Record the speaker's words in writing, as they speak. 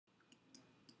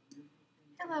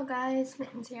Hello guys,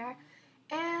 Mittens here,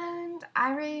 and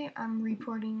I'm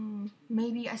reporting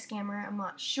maybe a scammer, I'm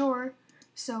not sure.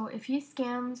 So if he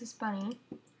scams this bunny,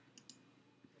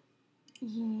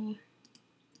 he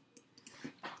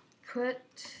put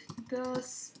the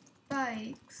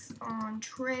spikes on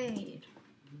trade.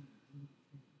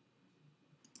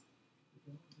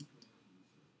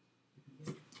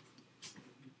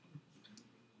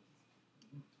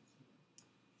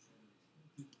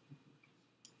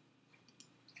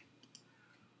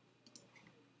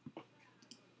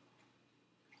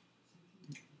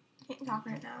 Can't talk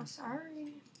right now,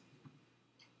 sorry.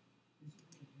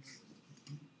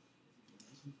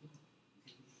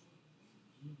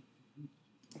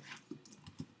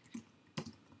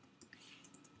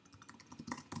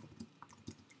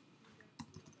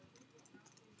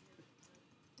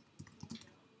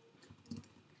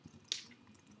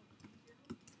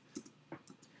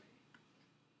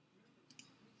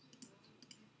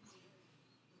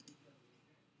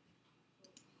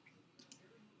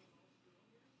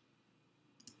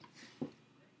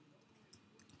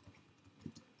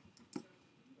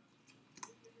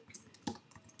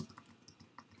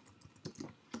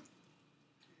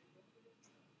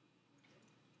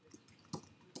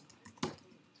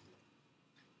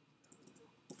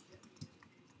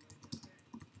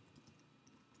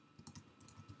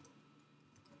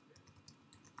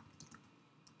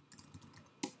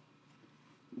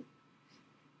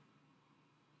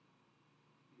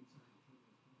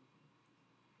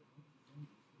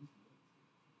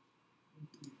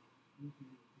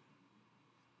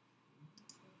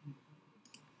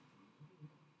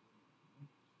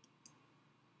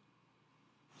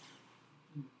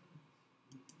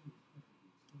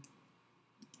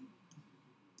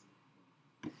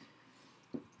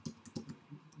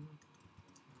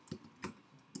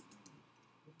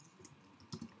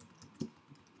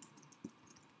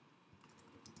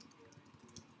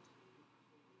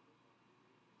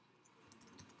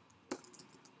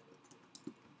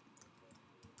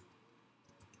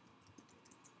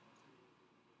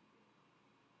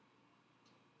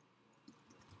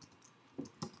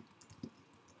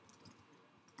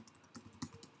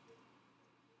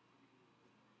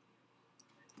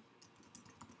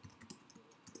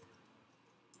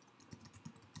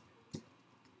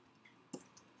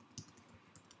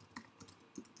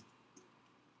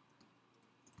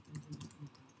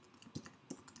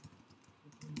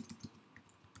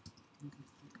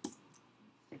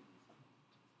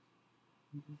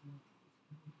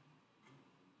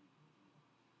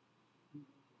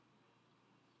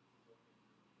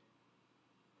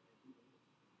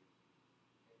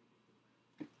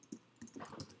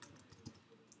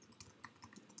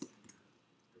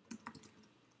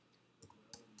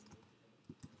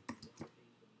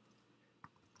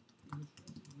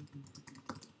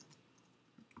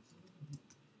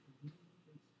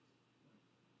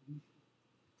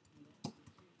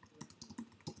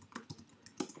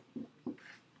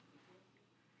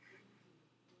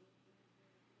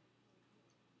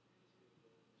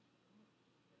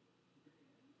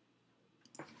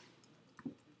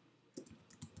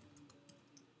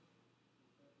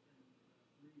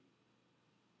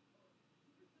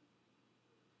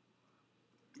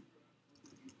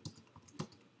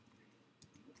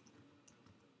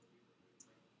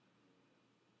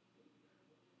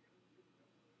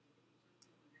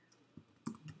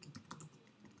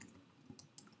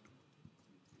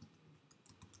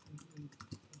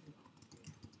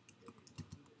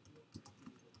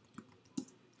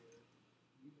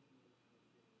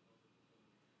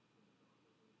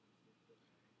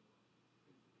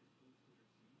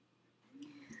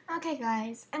 Okay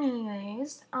guys,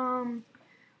 anyways,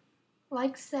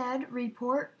 like said,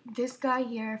 report this guy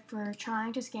here for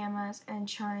trying to scam us and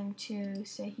trying to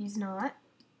say he's not.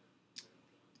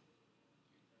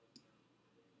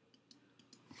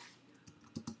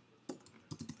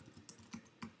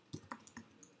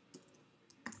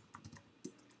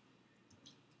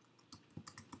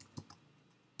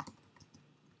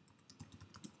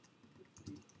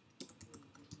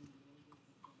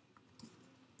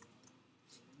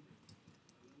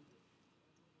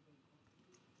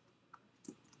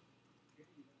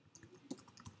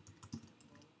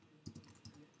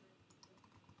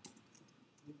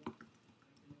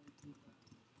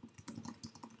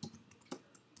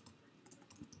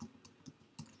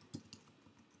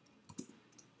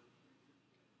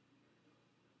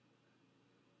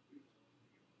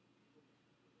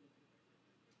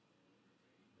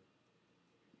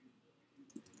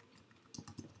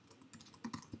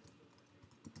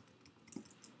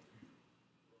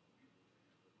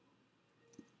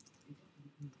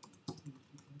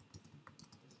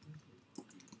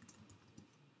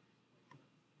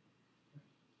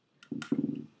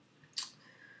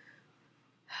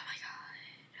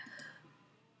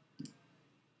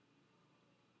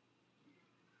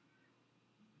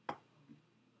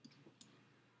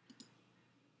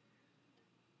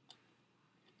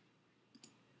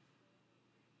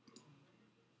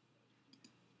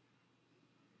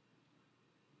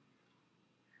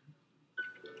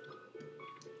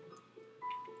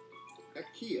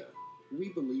 At Kia, we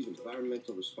believe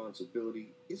environmental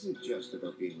responsibility isn't just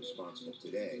about being responsible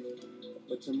today,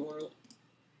 but tomorrow.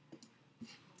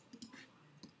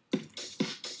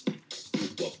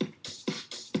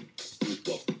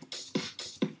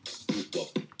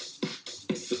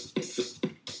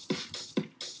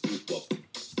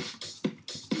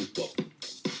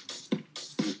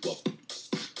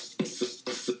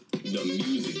 The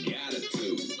music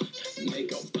attitude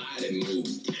make a body move,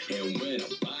 and when a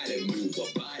body move,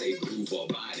 a body groove,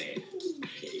 a body.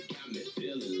 It got me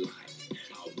feeling like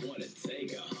I wanna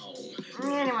take her home.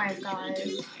 Anyways,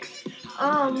 guys,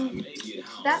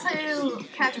 that's how you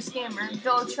catch a scammer.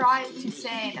 They'll try to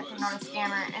say that they're not a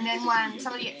scammer, and then when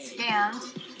somebody gets scammed,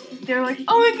 they're like,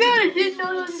 "Oh my god, I didn't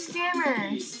know it was a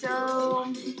scammer." So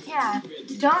yeah,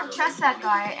 don't trust that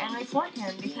guy and report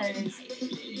him, because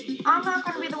I'm not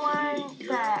gonna be the one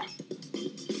that,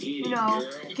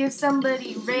 give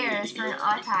somebody rares for an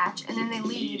eye patch and then they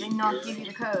leave and not give you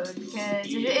the code, because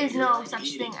there is no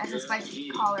such thing as a spike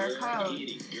collar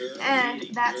code. And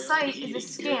that site is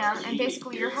a scam, and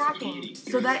basically you're hacking.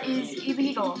 So that is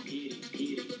illegal.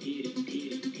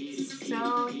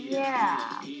 So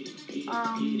yeah.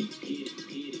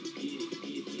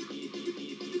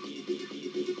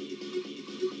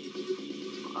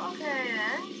 Okay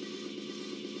then.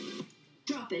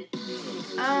 Drop it.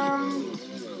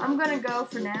 I'm gonna go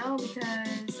for now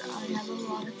because I have a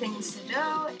lot of things to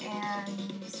do, and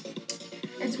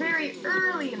it's very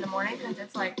early in the morning because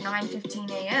it's like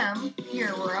 9:15 a.m.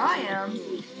 here where I am.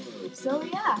 So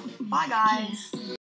yeah, bye guys.